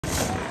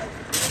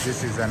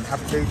This is an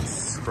update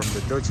from the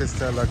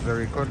Dorchester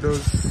luxury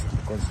condos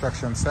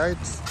construction site.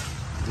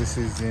 This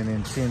is in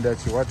Ntinda,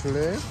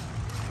 Kiwatule.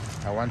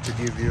 I want to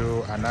give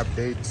you an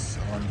update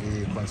on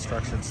the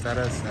construction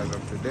status as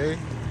of today,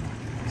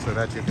 so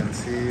that you can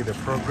see the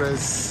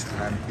progress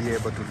and be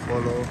able to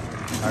follow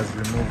as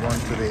we move on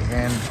to the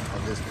end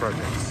of this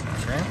project.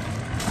 Okay,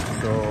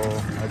 so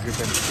as you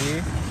can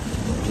see,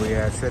 we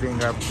are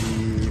setting up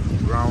the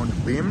ground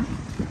beam.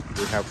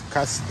 We have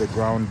cast the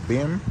ground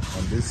beam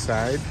on this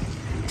side.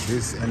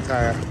 This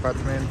entire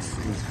apartment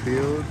is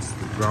filled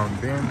with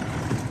ground beam.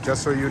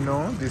 Just so you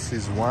know, this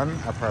is one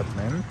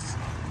apartment.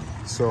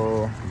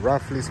 So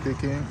roughly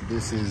speaking,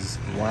 this is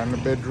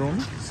 1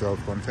 bedroom,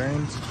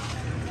 self-contained,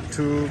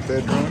 2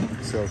 bedroom,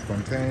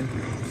 self-contained,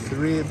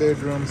 3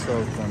 bedroom,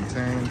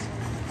 self-contained,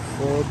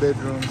 4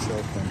 bedroom,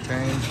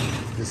 self-contained.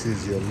 This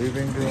is your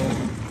living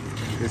room.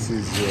 This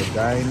is your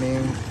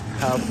dining.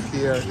 Half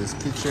here is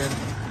kitchen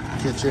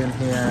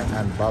here,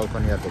 and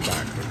balcony at the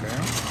back. Okay,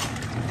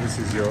 this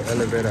is your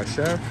elevator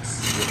shaft.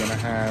 You're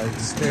gonna have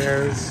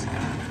stairs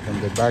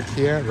from the back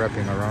here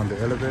wrapping around the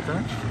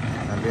elevator,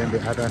 and then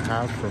the other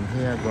half from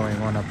here going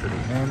on up to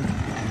the end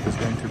is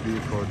going to be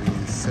for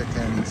the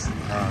second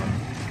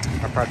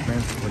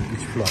apartment on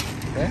each floor.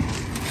 Okay,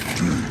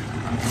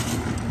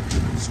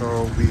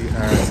 so we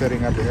are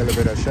setting up the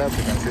elevator shaft.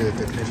 You can see the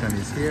technician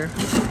is here.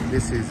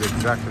 This is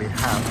exactly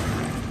half.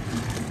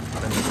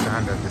 Let me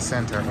stand at the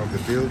center of the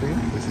building.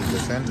 This is the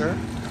center.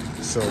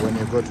 So when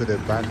you go to the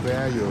back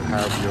there, you'll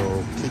have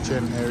your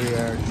kitchen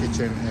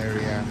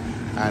area,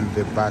 and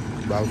the back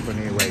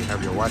balcony where you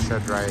have your washer,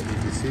 dryer,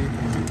 etc.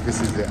 This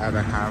is the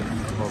other half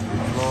of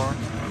the floor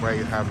where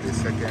you have the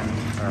second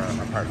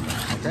apartment.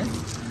 Okay,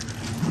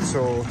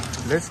 so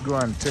let's go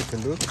and take a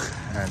look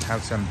and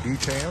have some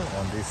detail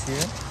on this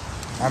here.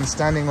 I'm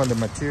standing on the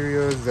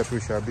materials that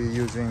we shall be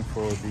using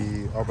for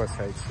the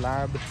oversight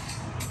slab.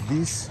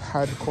 This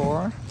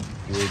hardcore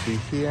will be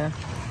here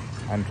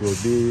and will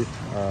be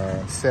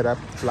set up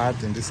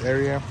flat in this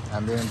area,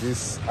 and then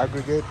this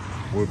aggregate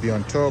will be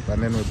on top,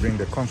 and then we'll bring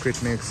the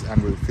concrete mix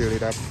and we'll fill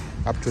it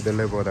up to the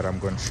level that I'm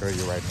going to show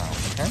you right now.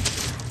 Okay,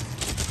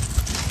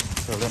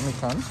 so let me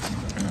come.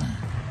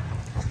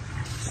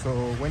 So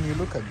when you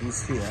look at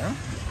this here,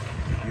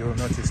 you'll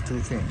notice two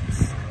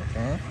things.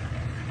 Okay,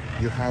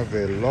 you have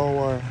a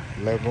lower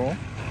level,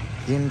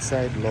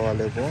 inside lower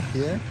level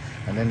here,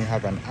 and then you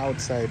have an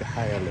outside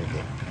higher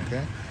level.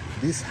 Okay,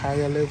 this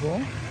higher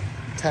level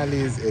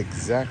tallies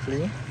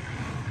exactly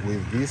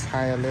with this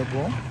higher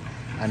level,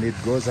 and it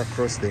goes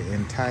across the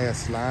entire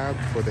slab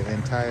for the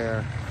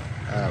entire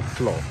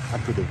floor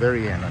up to the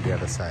very end on the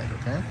other side.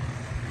 Okay,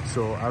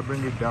 so I'll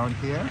bring it down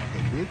here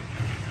a bit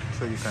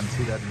so you can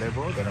see that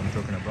level that I'm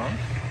talking about.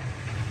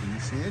 Do you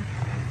see it?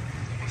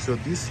 So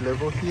this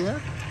level here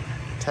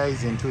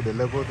ties into the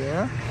level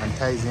there and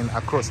ties in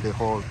across the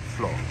whole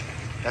floor.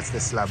 That's the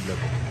slab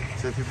level.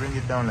 So if you bring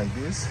it down like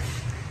this,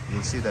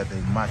 you'll see that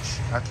they match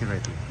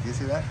accurately. Do you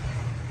see that?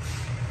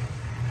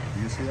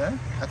 Do you see that?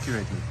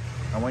 Accurately.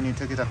 And when you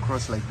take it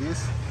across like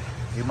this,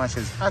 it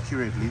matches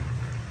accurately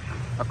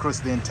across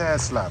the entire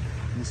slab.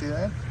 You see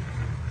that?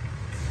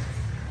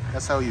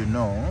 That's how you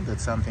know that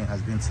something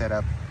has been set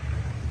up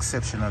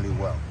exceptionally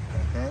well.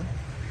 Okay?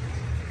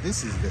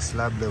 This is the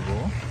slab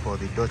level for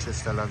the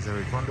Dorchester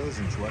luxury condos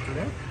in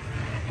Kiwatule.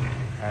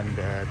 And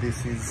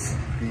this is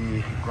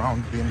the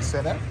ground beam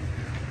setup.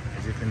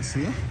 As you can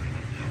see,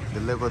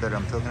 the level that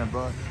I'm talking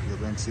about, you're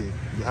going to see,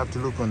 you have to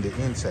look on the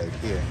inside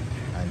here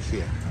and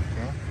here.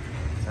 Okay,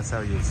 that's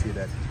how you'll see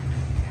that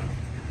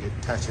it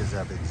touches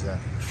up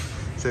exactly.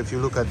 So if you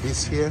look at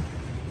this here,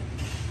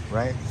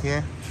 right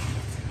here,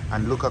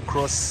 and look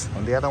across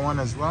on the other one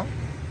as well,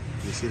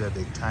 you see that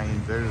they tie in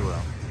very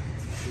well.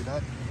 See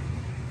that?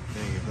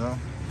 There you go.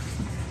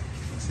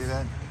 See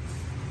that?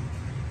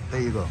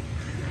 There you go.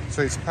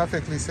 So it's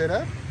perfectly set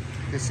up.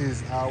 This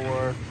is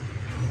our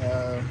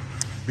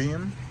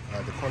beam,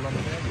 the column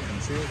here. You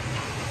can see it.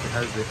 It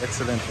has the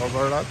excellent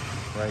overlap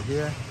right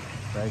here,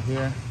 right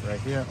here, right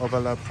here.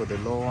 Overlap for the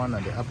lower one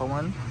and the upper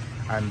one.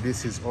 And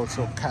this is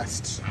also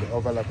cast. The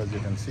overlap, as you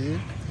can see,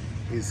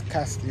 is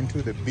cast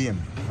into the beam,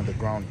 on the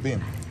ground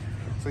beam.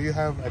 So you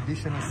have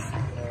additional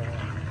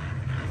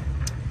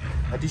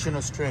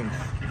strength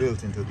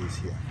built into this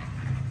here.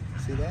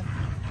 See that?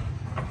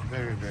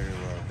 Very, very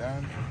well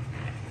done.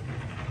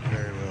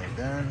 Very well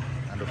done.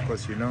 And of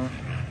course, you know,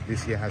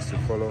 this here has to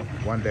follow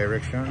one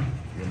direction.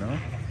 You know,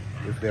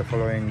 if they're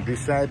following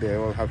this side, they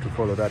all have to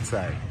follow that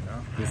side. You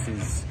know, this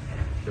is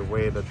the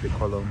way that the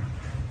column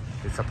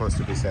is supposed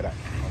to be set up.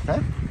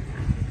 Okay,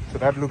 so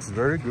that looks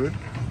very good.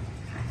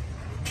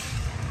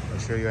 I'll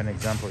show you an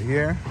example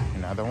here,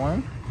 another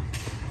one,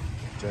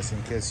 just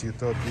in case you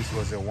thought this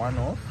was a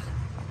one-off.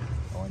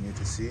 I want you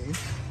to see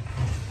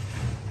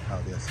how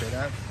they're set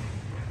up.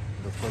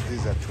 And of course,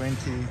 these are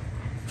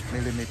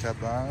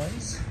 20mm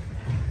bars,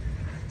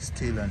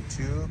 steel and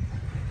tube.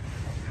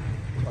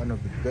 One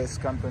of the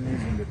best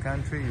companies in the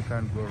country. You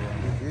can't go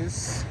wrong with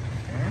this.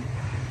 Okay,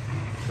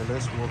 so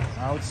let's walk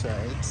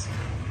outside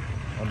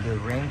on the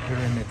ring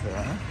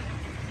perimeter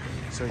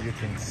so you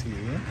can see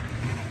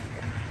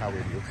how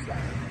it looks like.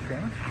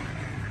 Okay,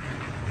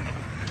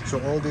 so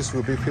all this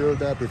will be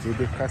filled up. It will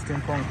be cast in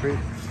concrete,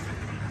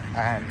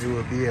 and it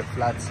will be a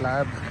flat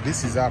slab.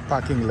 This is our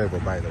parking level,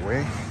 by the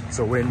way.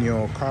 So when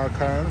your car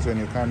comes, when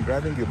you come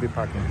driving, you'll be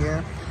parking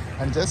here.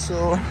 And just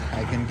so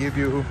I can give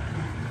you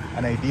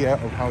an idea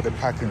of how the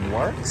parking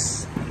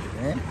works,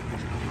 okay?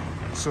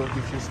 So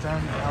if you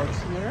stand out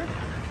here,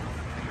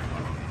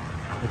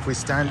 if we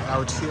stand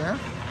out here,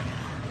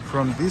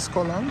 from this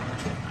column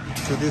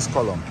to this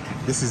column,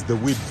 this is the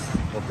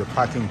width of the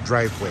parking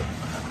driveway.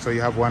 So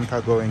you have one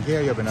car going here,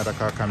 you have another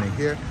car coming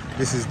here.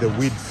 This is the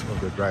width of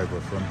the driveway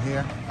from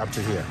here up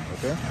to here,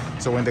 okay?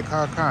 So when the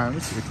car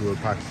comes, it will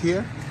park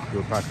here, it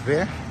will park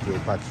there, it will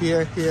park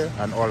here, here,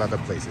 and all other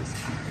places.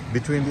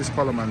 Between this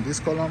column and this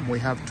column, we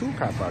have 2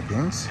 car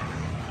parkings.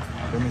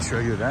 Let me show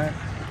you that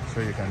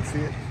so you can see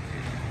it.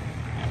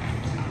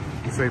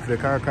 So if the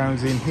car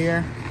comes in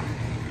here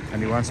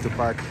and he wants to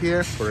park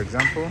here, for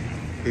example,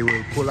 he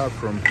will pull up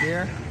from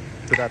here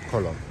to that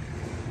column.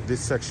 This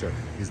section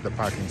is the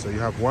parking. So you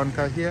have one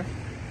car here,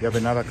 you have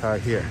another car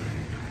here,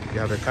 you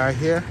have a car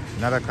here,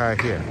 another car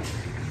here.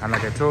 And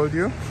like I told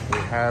you, we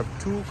have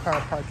 2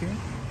 car parking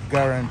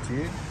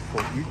guaranteed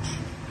for each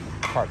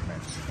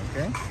apartment,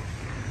 okay?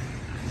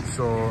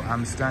 So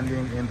I'm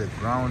standing in the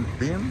ground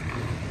beam,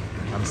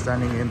 I'm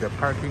standing in the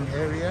parking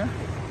area,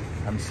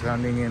 I'm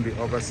standing in the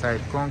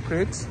overside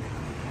concrete.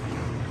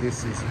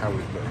 This is how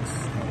it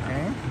looks,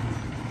 okay?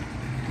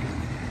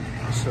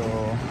 So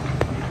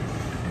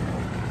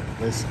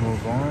let's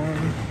move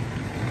on.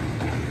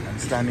 I'm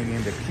standing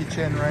in the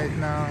kitchen right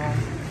now.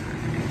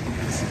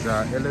 This is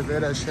our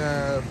elevator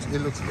shaft.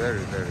 It looks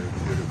very, very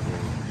beautiful.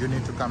 You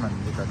need to come and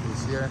look at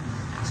this here,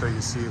 so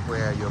you see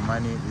where your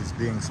money is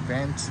being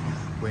spent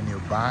when you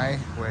buy,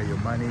 where your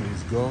money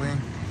is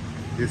going.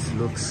 This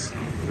looks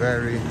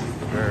very,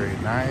 very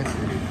nice.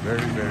 It is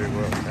very, very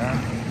well done.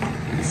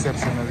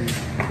 Exceptionally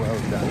well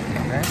done,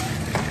 okay?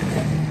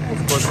 Of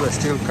course, we're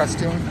still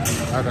casting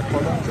other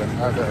columns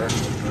and other.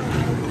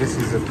 This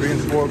is a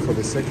print wall for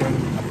the second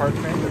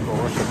apartment that we're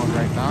working on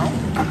right now.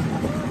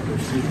 The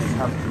sheets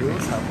have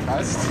glues, have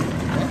cast.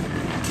 Okay?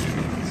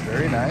 It's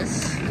very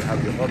nice. You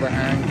have your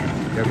overhang.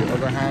 You have your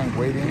overhang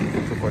waiting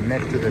to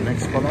connect to the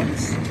next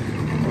columns.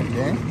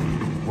 Okay?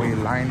 We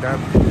lined up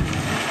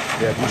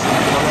the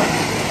additional columns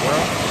as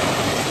well.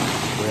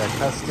 We are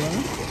casting.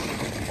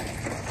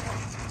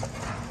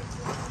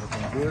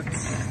 Looking good.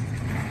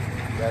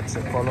 That's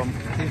a column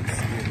kit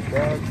in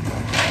bed.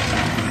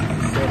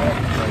 Set up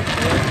right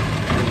there.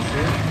 You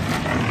see?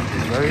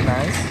 It's very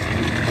nice.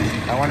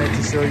 I wanted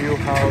to show you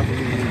how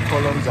the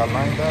columns are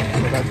lined up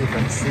so that you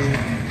can see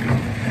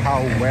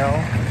how well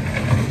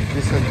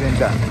this has been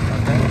done.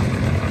 Okay?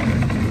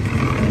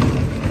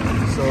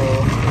 So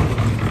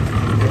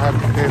you have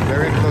to pay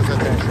very close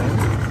attention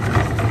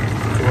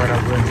to what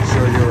I'm going to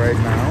show you right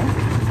now.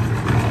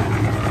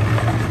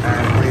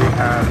 And we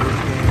are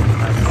looking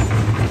at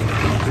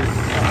this.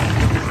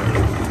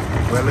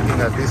 We're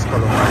looking at this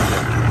column right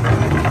there.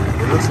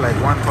 Okay? It looks like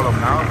one column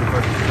now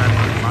because it's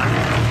standing in line.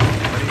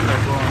 But if I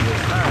go on the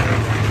side,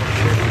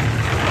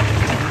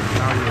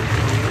 now you'll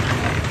see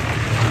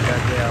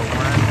that there are 1,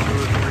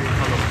 2, 3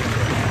 columns in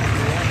there.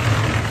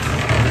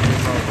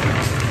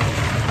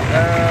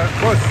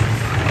 Boss,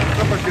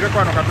 stop at the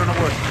corner, Captain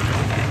Boss.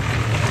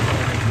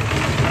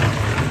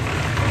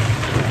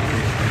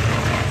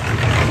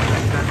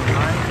 Standing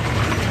line.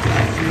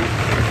 See?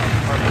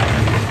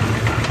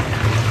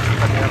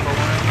 Look at the upper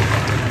one.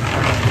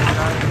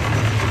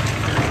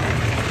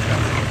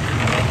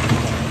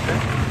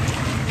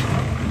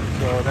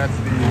 So that's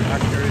the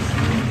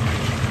accuracy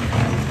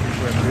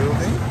we're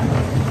building,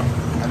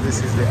 and this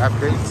is the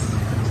updates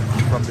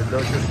from the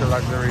Dorchester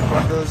luxury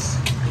condos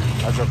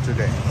as of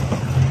today.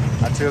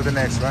 Until the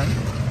next one,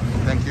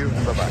 thank you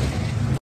and bye-bye.